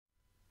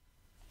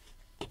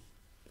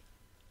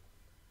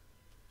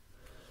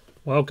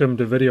Welcome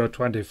to video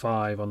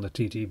 25 on the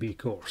TTb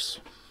course.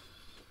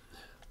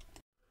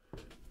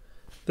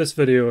 This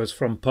video is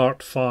from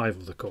part 5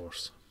 of the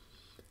course.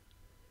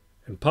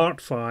 In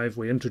part 5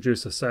 we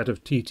introduce a set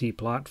of TT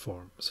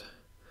platforms.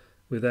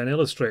 We then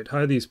illustrate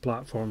how these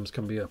platforms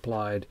can be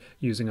applied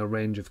using a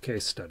range of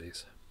case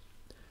studies.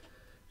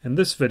 In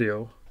this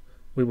video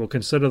we will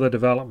consider the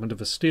development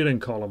of a steering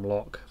column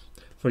lock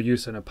for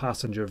use in a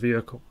passenger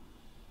vehicle.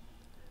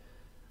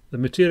 The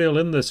material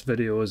in this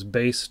video is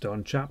based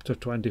on chapter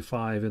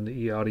 25 in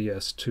the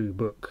ERES2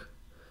 book.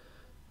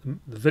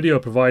 The video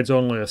provides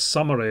only a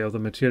summary of the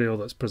material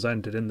that's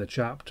presented in the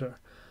chapter,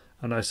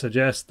 and I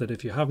suggest that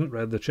if you haven't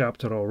read the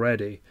chapter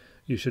already,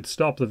 you should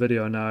stop the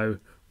video now,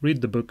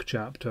 read the book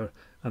chapter,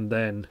 and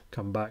then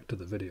come back to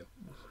the video.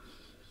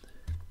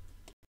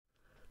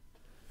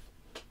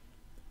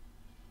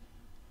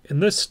 In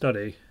this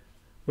study,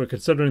 we're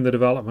considering the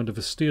development of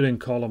a steering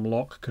column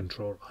lock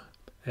controller,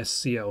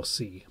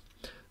 SCLC,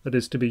 that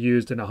is to be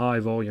used in a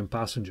high-volume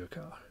passenger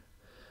car.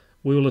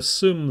 We will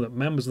assume that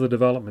members of the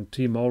development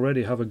team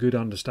already have a good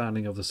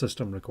understanding of the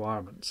system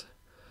requirements.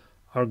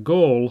 Our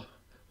goal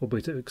will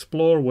be to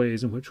explore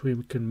ways in which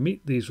we can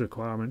meet these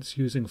requirements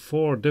using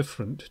 4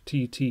 different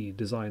TT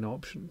design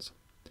options.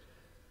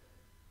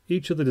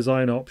 Each of the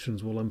design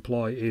options will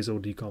employ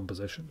ASIL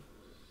decomposition.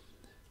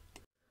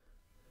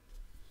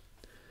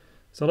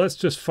 So let's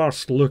just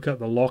first look at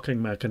the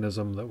locking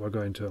mechanism that we're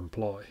going to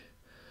employ.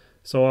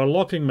 So our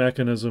locking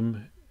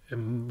mechanism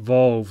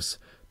involves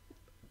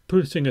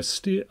putting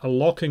a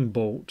locking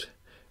bolt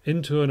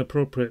into an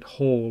appropriate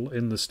hole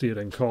in the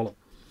steering column.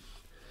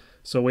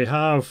 So we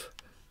have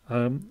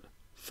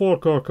 4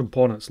 core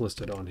components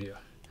listed on here.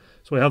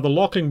 So we have the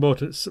locking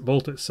bolt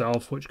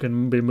itself, which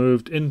can be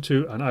moved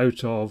into and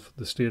out of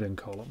the steering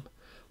column.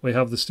 We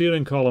have the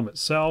steering column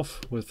itself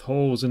with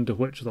holes into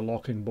which the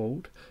locking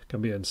bolt can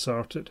be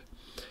inserted.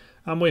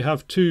 And we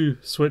have 2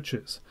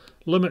 switches,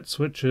 limit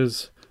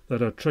switches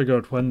that are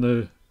triggered when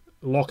the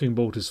locking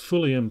bolt is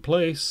fully in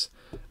place,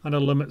 and a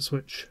limit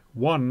switch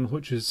 1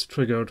 which is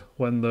triggered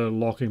when the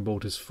locking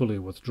bolt is fully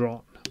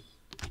withdrawn.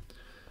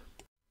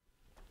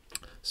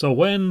 So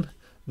when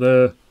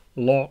the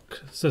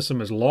lock system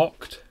is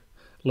locked,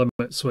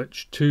 limit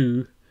switch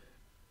 2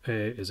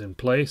 is in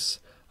place.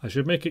 I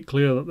should make it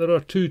clear that there are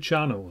 2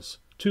 channels,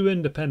 2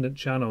 independent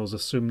channels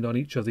assumed on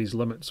each of these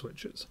limit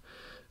switches.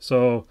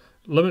 So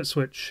limit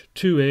switch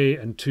 2A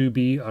and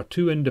 2B are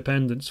 2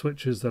 independent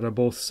switches that are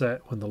both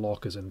set when the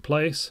lock is in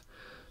place.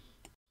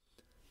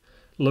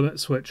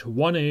 Limit switch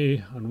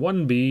 1A and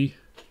 1B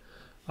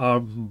are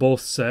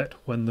both set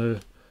when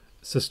the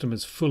system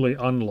is fully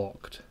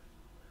unlocked.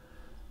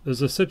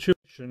 There's a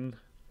situation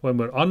when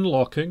we're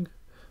unlocking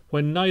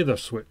when neither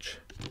switch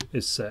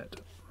is set.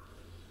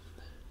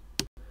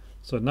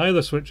 So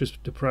neither switch is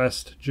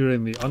depressed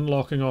during the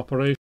unlocking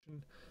operation.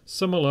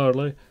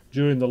 Similarly,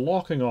 during the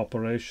locking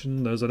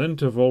operation, there's an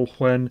interval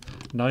when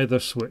neither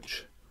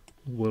switch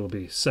will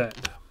be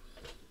set.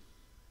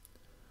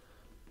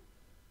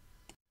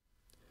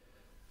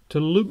 To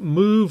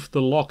move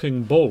the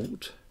locking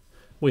bolt,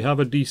 we have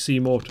a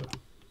DC motor.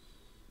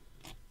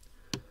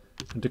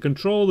 And to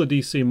control the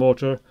DC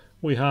motor,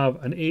 we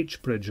have an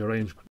H-bridge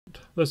arrangement.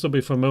 This will be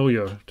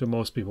familiar to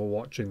most people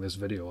watching this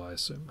video, I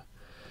assume.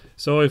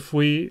 So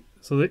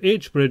the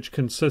H-bridge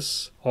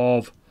consists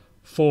of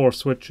 4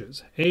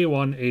 switches,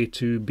 A1,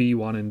 A2,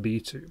 B1 and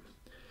B2.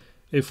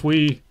 If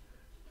we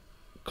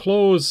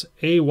close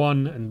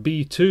A1 and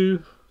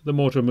B2, the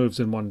motor moves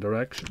in one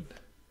direction.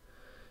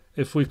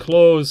 If we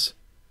close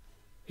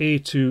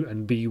A2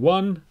 and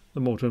B1, the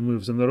motor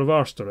moves in the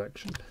reverse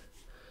direction.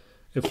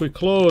 If we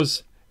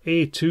close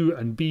A2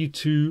 and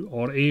B2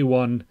 or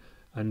A1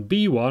 and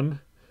B1,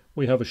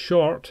 we have a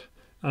short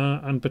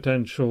and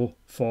potential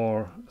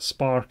for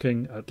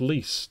sparking at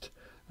least,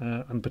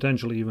 and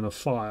potentially even a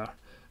fire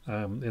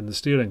in the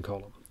steering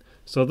column.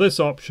 So this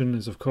option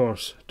is of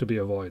course to be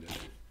avoided.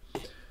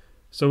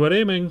 So we're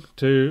aiming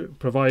to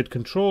provide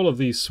control of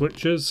these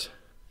switches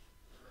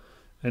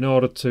in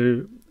order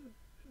to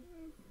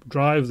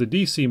drive the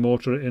DC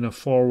motor in a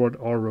forward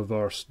or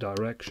reverse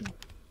direction.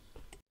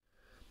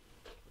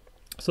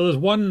 So there's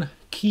one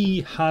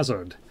key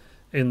hazard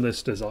in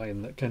this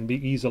design that can be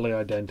easily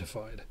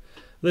identified.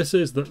 This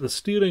is that the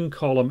steering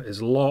column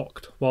is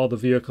locked while the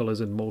vehicle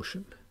is in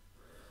motion.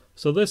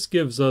 So this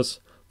gives us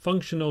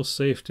functional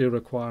safety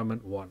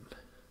requirement 1.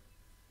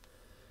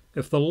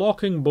 If the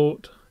locking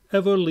bolt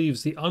ever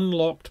leaves the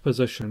unlocked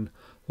position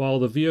while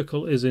the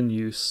vehicle is in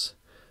use,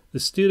 the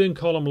steering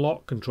column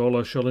lock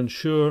controller shall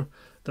ensure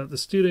that the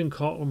steering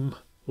column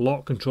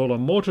lock controller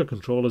motor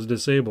control is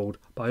disabled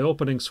by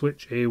opening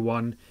switch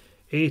A1,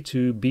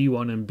 A2,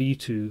 B1 and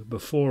B2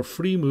 before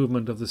free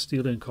movement of the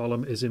steering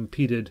column is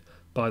impeded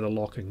by the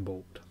locking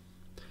bolt.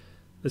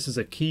 This is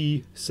a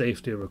key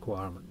safety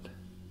requirement.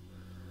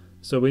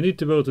 So we need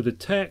to be able to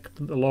detect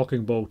that the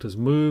locking bolt is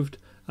moved,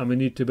 and we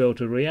need to be able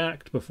to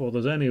react before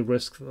there's any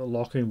risk that the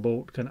locking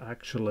bolt can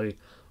actually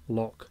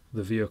lock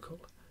the vehicle,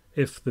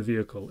 if the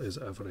vehicle is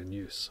ever in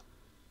use.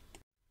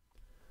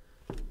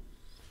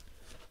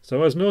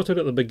 So as noted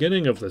at the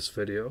beginning of this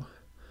video,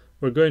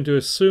 we're going to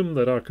assume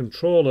that our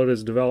controller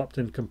is developed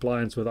in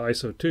compliance with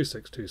ISO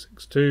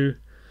 26262,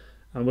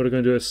 and we're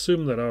going to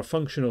assume that our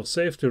functional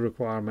safety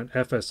requirement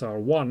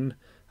FSR1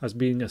 has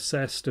been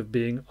assessed as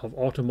being of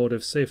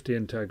automotive safety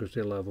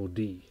integrity level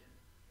D.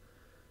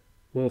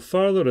 We'll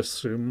further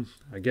assume,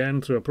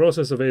 again through a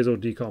process of ASIL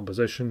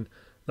decomposition,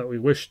 that we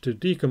wish to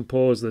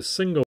decompose this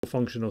single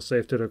functional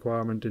safety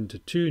requirement into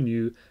two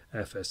new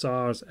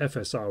FSRs,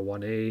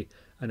 FSR1A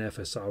and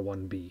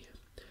FSR1B,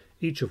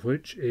 each of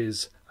which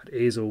is at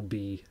ASIL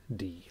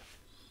D.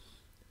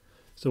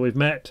 So we've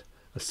met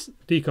a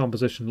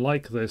decomposition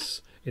like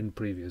this in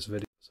previous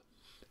videos.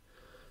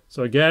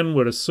 So again,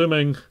 we're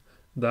assuming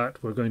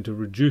that we're going to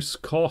reduce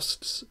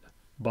costs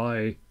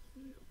by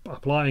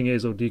applying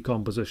ASIL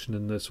decomposition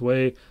in this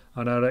way,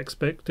 and our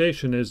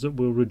expectation is that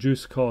we'll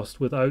reduce cost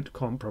without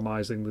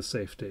compromising the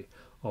safety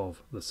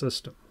of the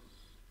system.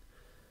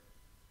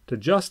 To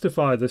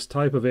justify this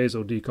type of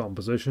ASIL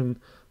decomposition,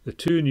 the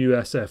two new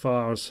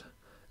FSRs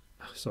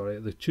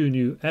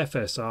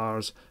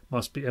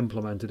must be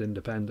implemented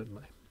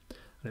independently.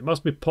 And it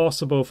must be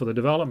possible for the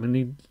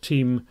development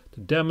team to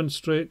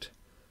demonstrate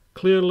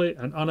clearly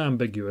and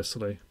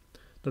unambiguously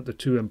that the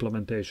two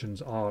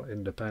implementations are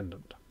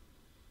independent.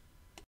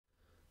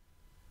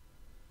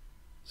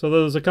 So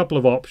there's a couple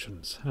of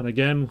options, and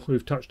again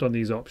we've touched on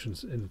these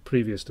options in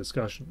previous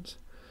discussions.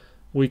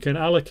 We can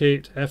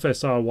allocate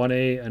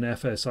FSR1A and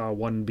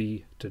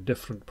FSR1B to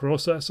different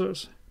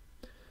processors.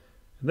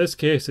 In this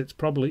case it's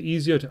probably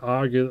easier to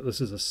argue that this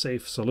is a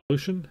safe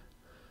solution,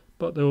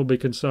 but there will be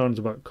concerns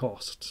about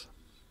costs.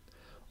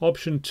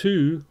 Option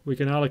 2, we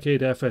can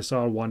allocate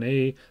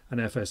FSR1A and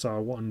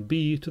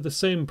FSR1B to the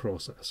same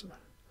processor.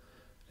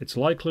 It's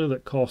likely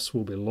that costs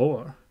will be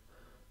lower.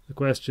 The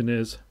question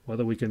is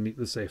whether we can meet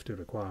the safety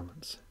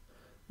requirements.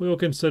 We will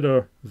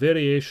consider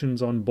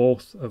variations on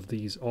both of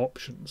these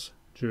options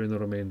during the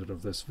remainder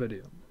of this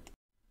video.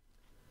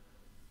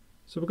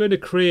 So we're going to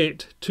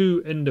create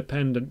two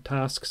independent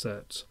task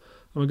sets,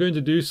 and we're going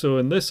to do so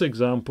in this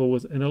example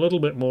in a little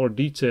bit more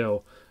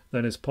detail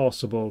than is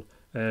possible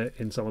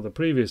in some of the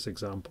previous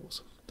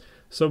examples.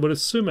 So we're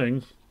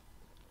assuming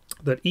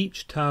that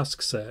each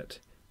task set,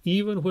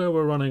 even where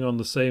we're running on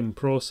the same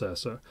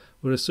processor,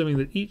 we're assuming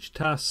that each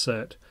task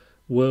set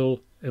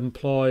will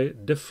employ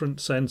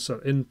different sensor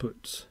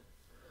inputs.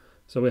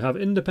 So we have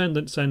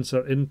independent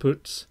sensor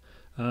inputs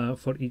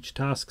for each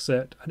task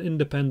set and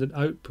independent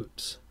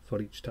outputs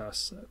for each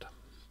task set.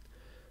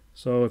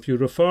 So if you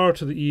refer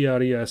to the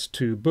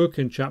ERES2 book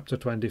in chapter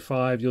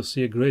 25, you'll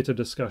see a greater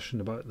discussion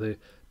about the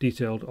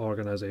detailed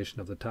organization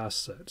of the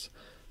task sets.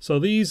 So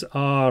these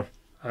are,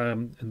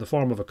 in the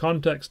form of a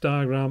context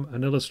diagram,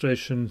 an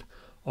illustration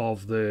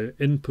of the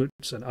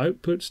inputs and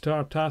outputs to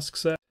our task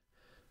set.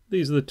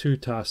 These are the two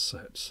task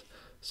sets.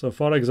 So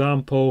for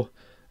example,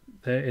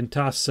 in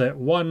task set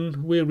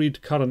 1 we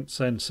read current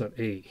sensor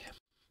A.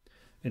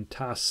 In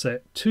task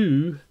set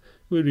 2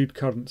 we read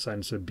current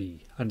sensor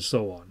B, and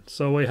so on.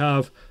 So we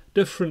have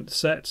different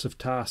sets of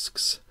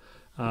tasks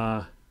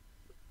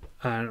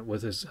and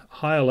with as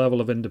high a level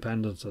of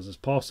independence as is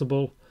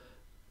possible.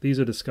 These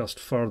are discussed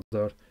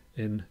further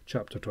in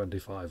chapter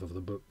 25 of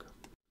the book.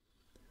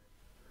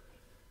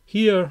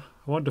 Here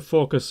I want to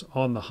focus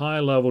on the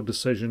high-level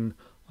decision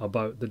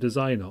about the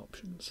design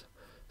options.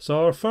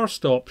 So our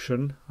first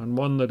option, and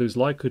one that is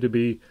likely to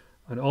be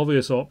an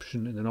obvious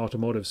option in an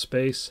automotive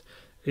space,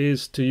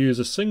 is to use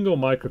a single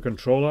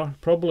microcontroller,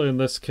 probably in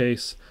this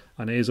case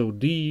an ASIL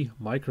D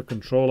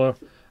microcontroller,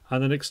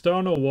 and an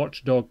external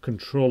watchdog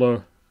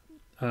controller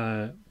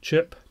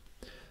chip,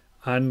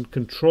 and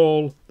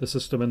control the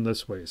system in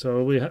this way.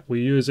 So we're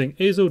using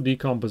ASIL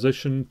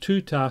decomposition, two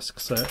task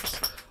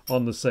sets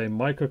on the same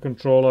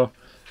microcontroller,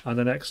 and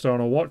an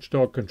external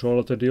watchdog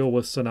controller to deal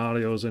with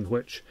scenarios in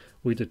which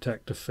we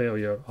detect a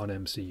failure on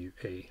MCU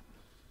A.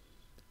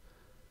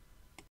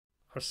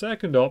 Our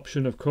second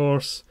option, of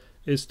course,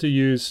 is to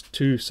use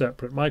two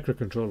separate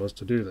microcontrollers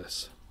to do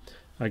this.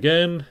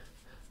 Again,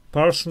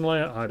 personally,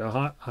 I'd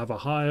have a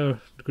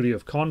higher degree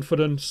of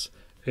confidence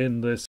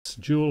in this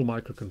dual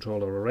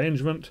microcontroller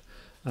arrangement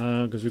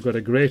because we've got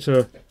a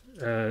greater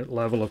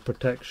level of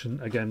protection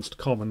against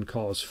common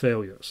cause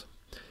failures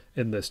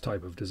in this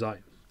type of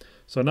design.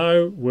 So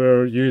now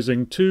we're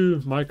using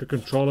two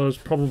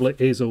microcontrollers, probably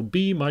ASIL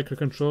B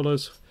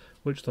microcontrollers,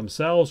 which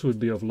themselves would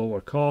be of lower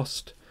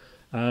cost,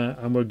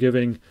 and we're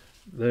giving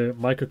the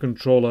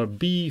microcontroller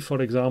B, for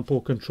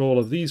example, control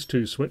of these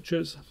two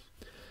switches,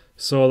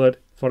 so that,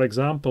 for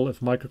example,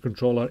 if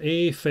microcontroller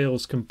A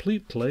fails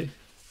completely,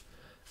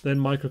 then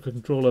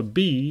microcontroller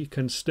B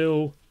can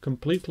still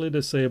completely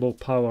disable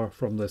power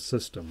from this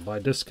system. By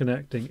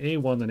disconnecting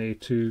A1 and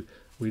A2,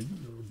 we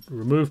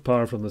remove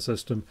power from the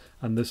system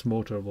and this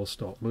motor will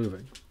stop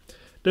moving.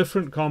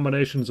 Different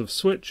combinations of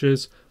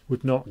switches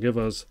would not give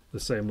us the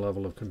same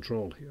level of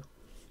control here.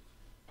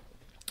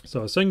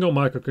 So a single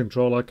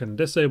microcontroller can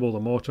disable the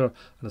motor,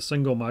 and a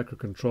single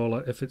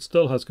microcontroller, if it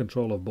still has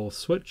control of both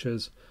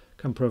switches,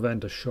 can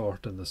prevent a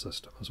short in the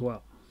system as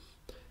well,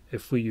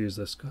 if we use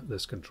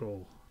this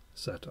control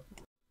setup.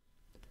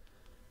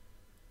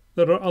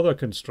 there are other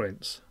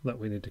constraints that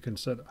we need to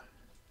consider.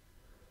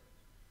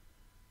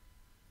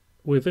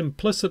 We've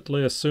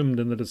implicitly assumed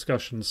in the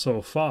discussion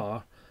so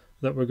far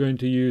that we're going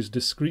to use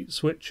discrete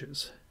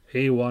switches,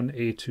 A1,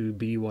 A2,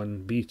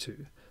 B1,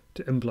 B2,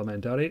 to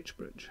implement our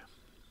H-bridge.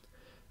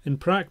 In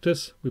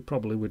practice, we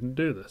probably wouldn't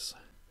do this.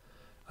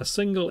 A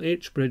single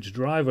H-bridge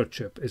driver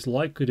chip is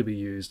likely to be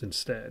used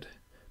instead,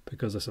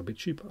 because this will be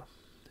cheaper.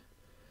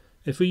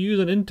 If we use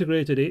an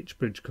integrated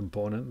H-bridge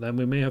component, then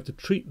we may have to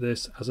treat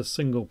this as a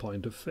single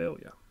point of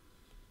failure.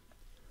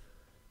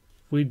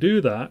 If we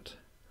do that,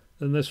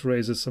 then this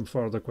raises some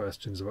further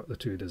questions about the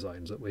two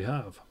designs that we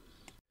have.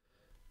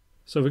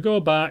 So if we go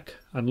back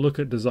and look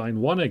at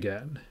design 1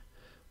 again,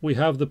 we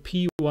have the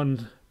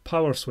P1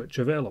 power switch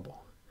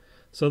available.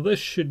 So this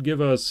should give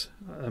us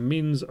a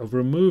means of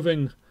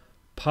removing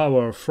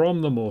power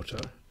from the motor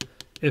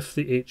if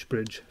the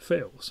H-bridge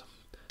fails.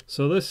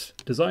 So this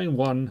design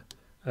 1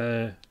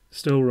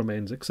 still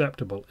remains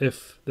acceptable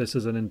if this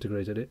is an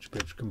integrated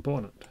H-bridge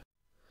component.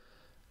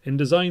 In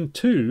design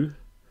 2,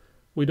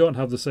 we don't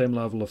have the same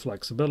level of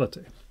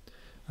flexibility.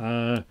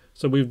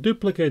 So we've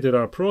duplicated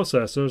our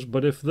processors,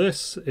 but if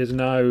this is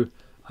now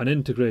an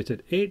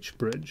integrated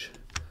H-bridge,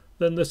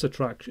 then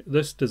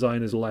this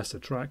design is less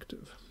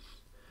attractive.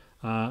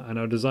 And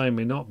our design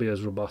may not be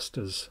as robust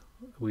as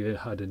we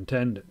had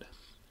intended.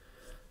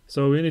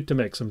 So we need to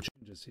make some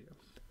changes here.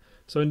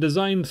 So in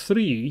design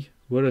 3,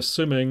 we're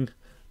assuming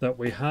that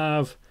we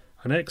have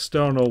an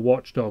external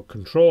watchdog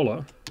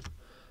controller,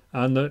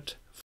 and that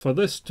for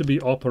this to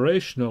be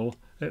operational,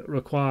 it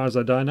requires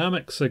a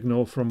dynamic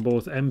signal from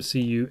both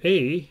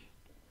MCU-A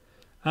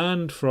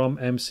and from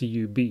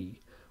MCU-B.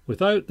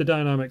 Without the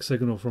dynamic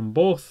signal from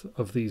both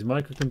of these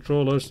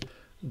microcontrollers,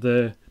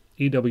 the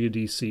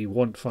EWDC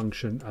won't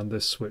function and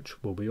this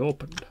switch will be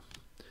opened.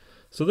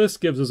 So this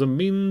gives us a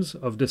means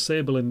of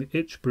disabling the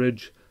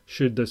H-bridge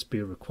should this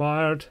be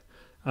required,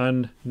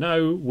 and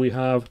now we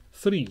have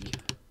 3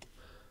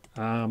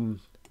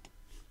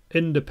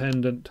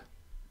 independent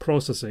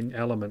processing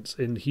elements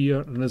in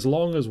here, and as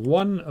long as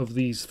one of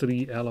these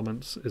 3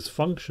 elements is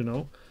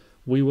functional,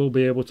 we will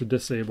be able to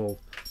disable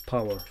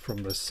power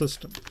from this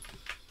system.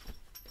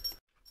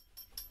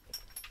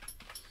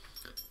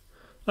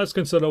 Let's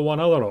consider one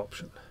other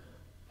option.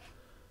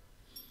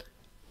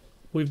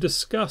 We've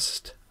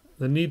discussed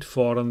the need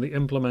for and the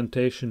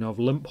implementation of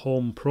limp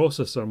home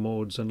processor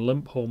modes and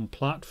limp home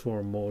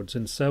platform modes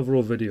in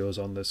several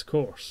videos on this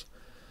course,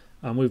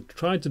 and we've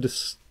tried to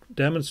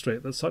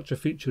demonstrate that such a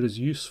feature is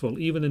useful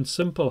even in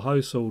simple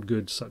household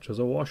goods such as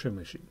a washing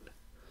machine.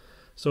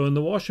 So in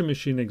the washing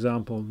machine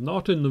example,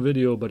 not in the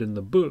video but in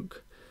the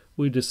book,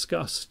 we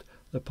discussed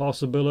the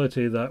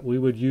possibility that we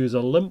would use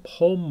a limp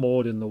home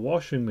mode in the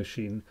washing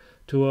machine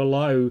to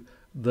allow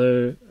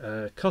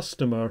the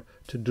customer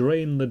to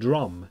drain the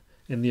drum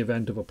in the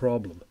event of a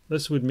problem.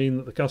 This would mean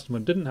that the customer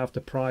didn't have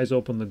to prise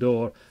open the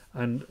door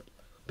and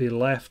be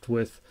left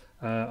with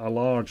a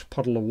large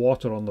puddle of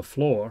water on the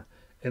floor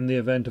in the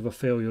event of a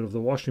failure of the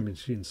washing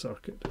machine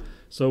circuit.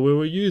 So we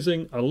were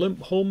using a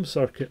limp home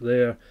circuit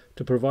there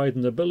to provide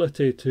an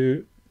ability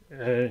to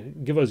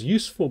give us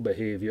useful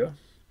behavior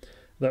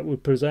that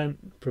would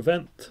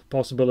prevent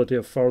possibility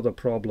of further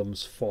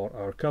problems for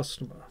our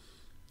customer.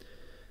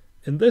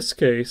 In this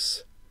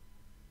case,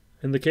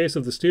 in the case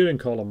of the steering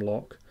column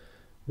lock,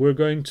 we're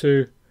going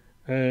to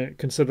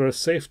consider a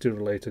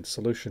safety-related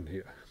solution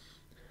here.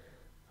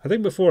 I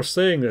think before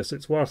saying this,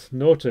 it's worth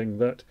noting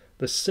that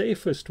the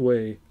safest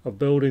way of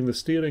building the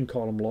steering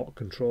column lock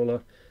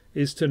controller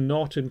is to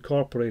not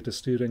incorporate a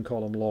steering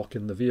column lock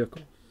in the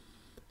vehicle.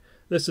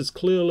 This is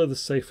clearly the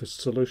safest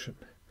solution.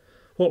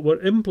 What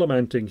we're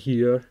implementing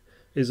here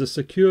is a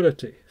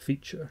security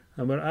feature,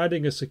 and we're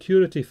adding a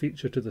security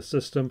feature to the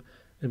system,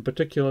 in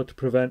particular to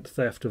prevent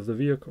theft of the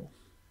vehicle.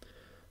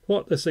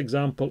 What this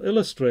example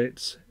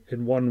illustrates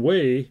in one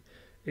way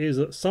is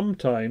that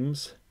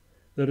sometimes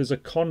there is a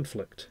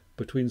conflict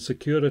between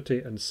security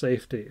and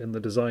safety in the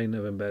design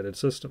of embedded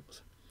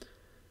systems.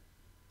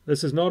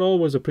 This is not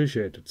always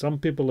appreciated. Some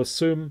people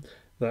assume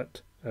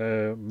that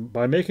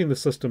by making the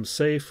system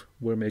safe,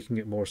 we're making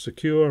it more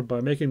secure.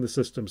 By making the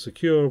system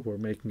secure, we're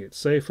making it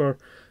safer.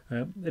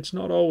 It's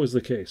not always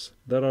the case.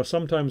 There are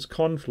sometimes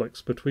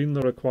conflicts between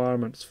the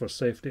requirements for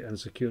safety and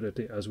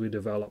security as we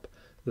develop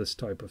this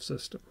type of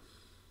system.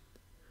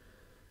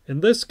 In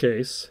this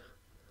case,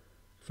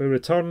 if we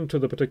return to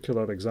the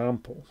particular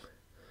example,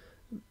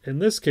 in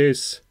this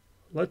case,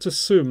 let's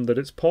assume that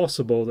it's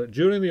possible that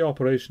during the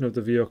operation of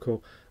the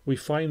vehicle, we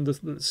find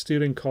that the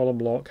steering column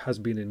lock has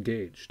been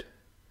engaged.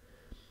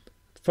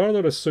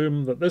 Further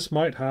assume that this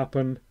might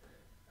happen,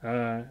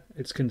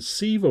 it's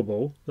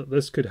conceivable that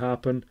this could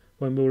happen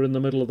when we were in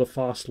the middle of the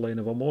fast lane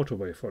of a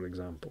motorway, for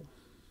example.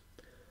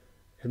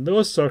 In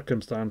those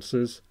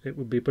circumstances, it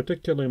would be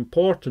particularly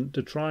important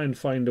to try and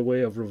find a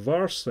way of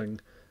reversing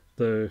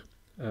the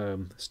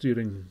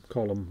steering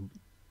column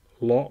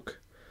lock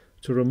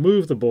to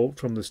remove the bolt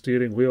from the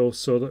steering wheel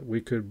so that we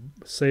could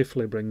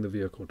safely bring the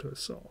vehicle to a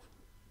stop.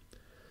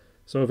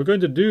 So if we're going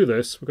to do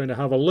this, we're going to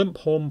have a limp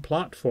home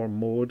platform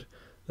mode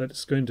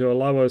that's going to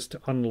allow us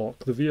to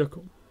unlock the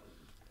vehicle.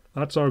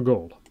 That's our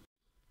goal.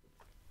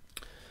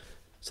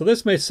 So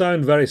this may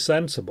sound very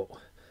sensible,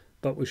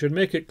 but we should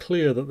make it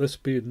clear that this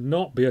would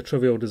not be a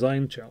trivial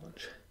design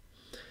challenge.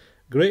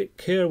 Great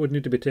care would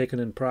need to be taken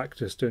in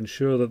practice to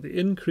ensure that the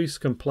increased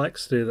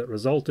complexity that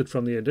resulted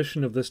from the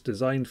addition of this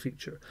design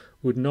feature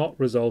would not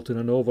result in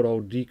an overall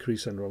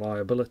decrease in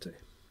reliability.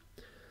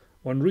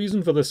 One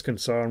reason for this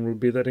concern would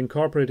be that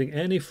incorporating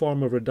any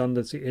form of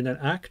redundancy in an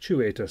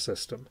actuator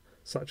system,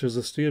 such as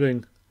a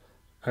steering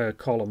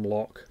column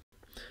lock,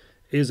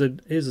 is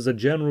as a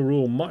general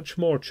rule much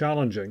more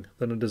challenging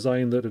than a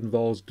design that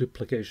involves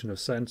duplication of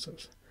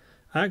sensors.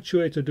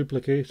 Actuator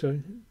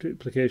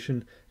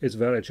duplication is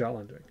very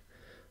challenging.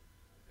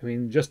 I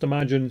mean, just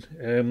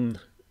imagine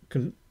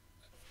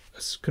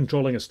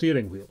controlling a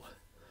steering wheel.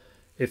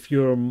 If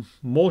your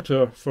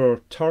motor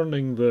for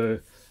turning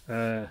the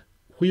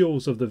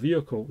wheels of the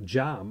vehicle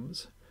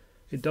jams,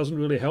 it doesn't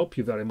really help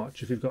you very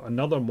much if you've got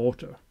another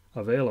motor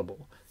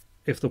available.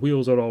 If the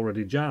wheels are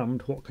already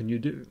jammed, what can you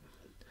do?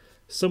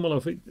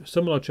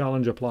 Similar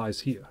challenge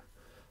applies here.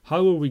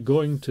 How are we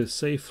going to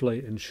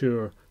safely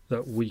ensure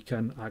that we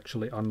can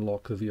actually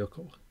unlock the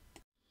vehicle?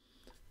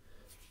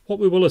 What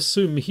we will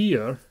assume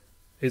here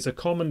is a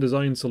common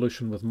design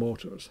solution with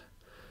motors.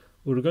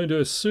 We're going to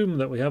assume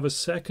that we have a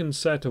second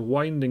set of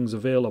windings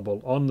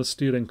available on the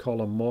steering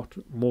column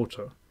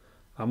motor,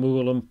 and we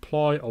will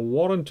employ a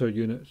warrantor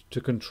unit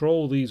to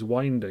control these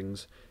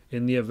windings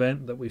in the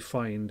event that we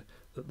find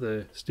that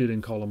the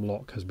steering column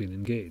lock has been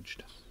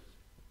engaged.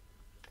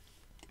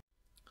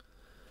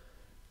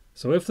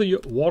 So if the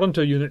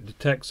warrantor unit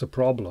detects a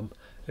problem,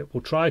 it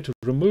will try to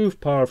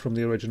remove power from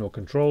the original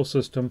control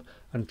system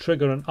and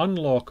trigger an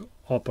unlock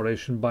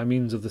operation by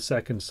means of the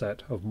second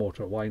set of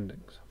motor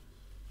windings.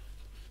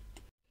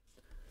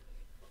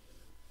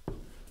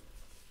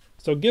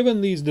 So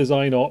given these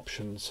design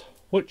options,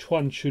 which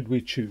one should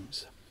we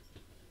choose?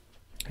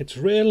 It's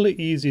rarely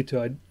easy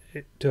to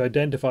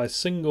identify a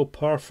single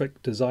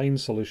perfect design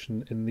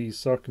solution in these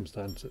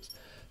circumstances.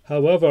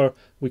 However,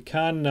 we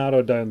can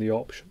narrow down the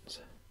options.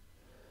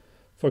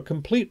 For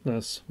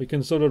completeness, we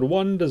considered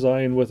one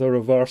design with a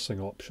reversing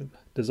option,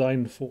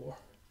 design 4.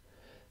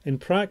 In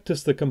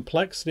practice, the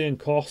complexity and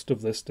cost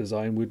of this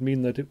design would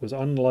mean that it was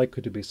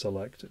unlikely to be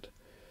selected.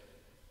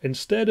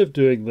 Instead of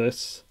doing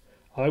this,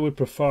 I would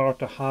prefer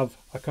to have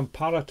a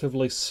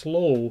comparatively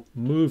slow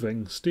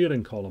moving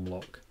steering column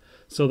lock,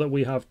 so that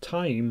we have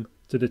time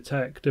to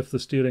detect if the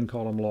steering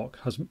column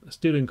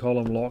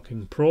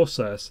locking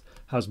process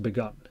has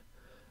begun.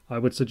 I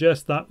would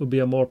suggest that would be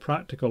a more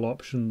practical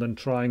option than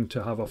trying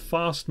to have a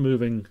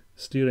fast-moving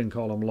steering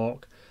column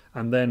lock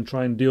and then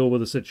try and deal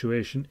with the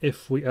situation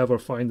if we ever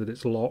find that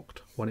it's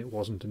locked when it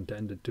wasn't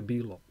intended to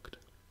be locked.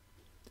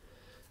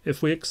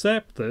 If we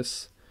accept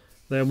this,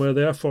 then we're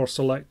therefore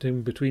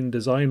selecting between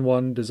design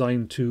 1,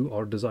 design 2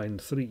 or design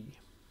 3.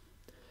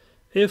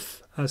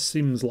 If, as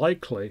seems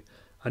likely,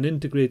 an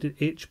integrated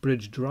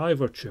H-bridge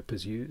driver chip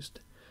is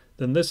used,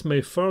 then this may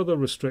further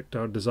restrict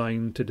our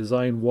design to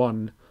design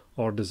 1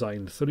 or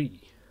design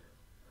 3.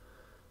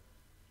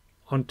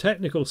 On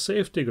technical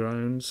safety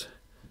grounds,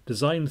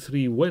 design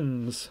 3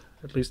 wins,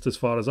 at least as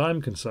far as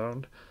I'm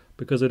concerned,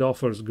 because it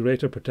offers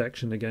greater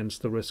protection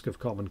against the risk of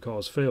common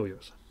cause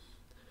failures.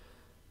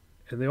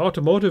 In the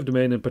automotive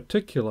domain in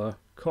particular,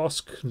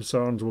 cost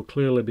concerns will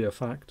clearly be a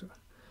factor.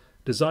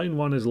 Design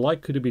 1 is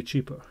likely to be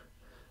cheaper,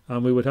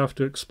 and we would have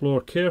to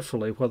explore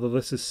carefully whether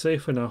this is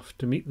safe enough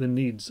to meet the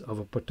needs of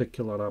a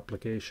particular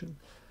application.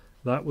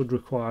 That would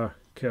require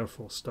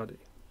careful study.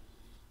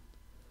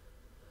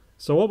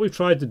 So what we've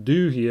tried to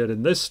do here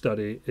in this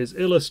study is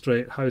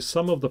illustrate how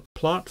some of the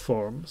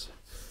platforms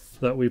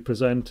that we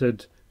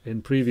presented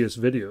in previous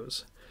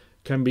videos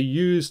can be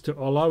used to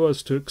allow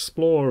us to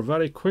explore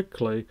very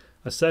quickly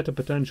a set of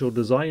potential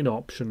design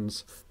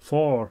options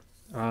for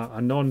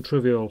a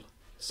non-trivial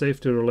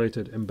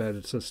safety-related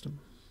embedded system.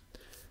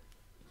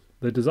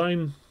 The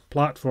design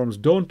platforms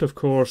don't, of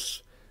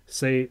course,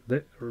 say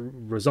that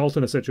result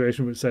in a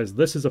situation which says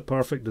this is a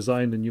perfect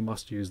design and you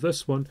must use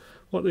this one.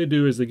 What they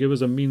do is they give us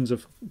a means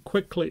of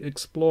quickly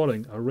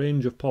exploring a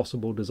range of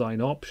possible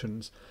design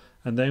options,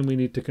 and then we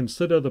need to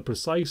consider the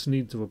precise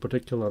needs of a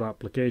particular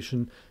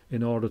application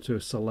in order to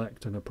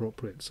select an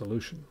appropriate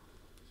solution.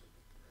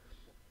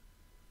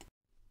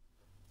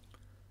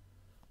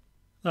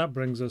 That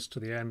brings us to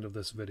the end of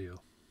this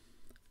video.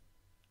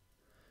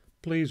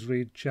 Please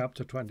read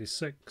Chapter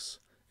 26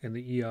 in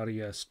the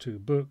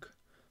ERES2 book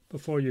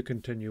before you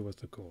continue with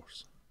the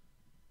course.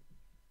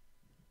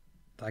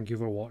 Thank you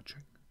for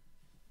watching.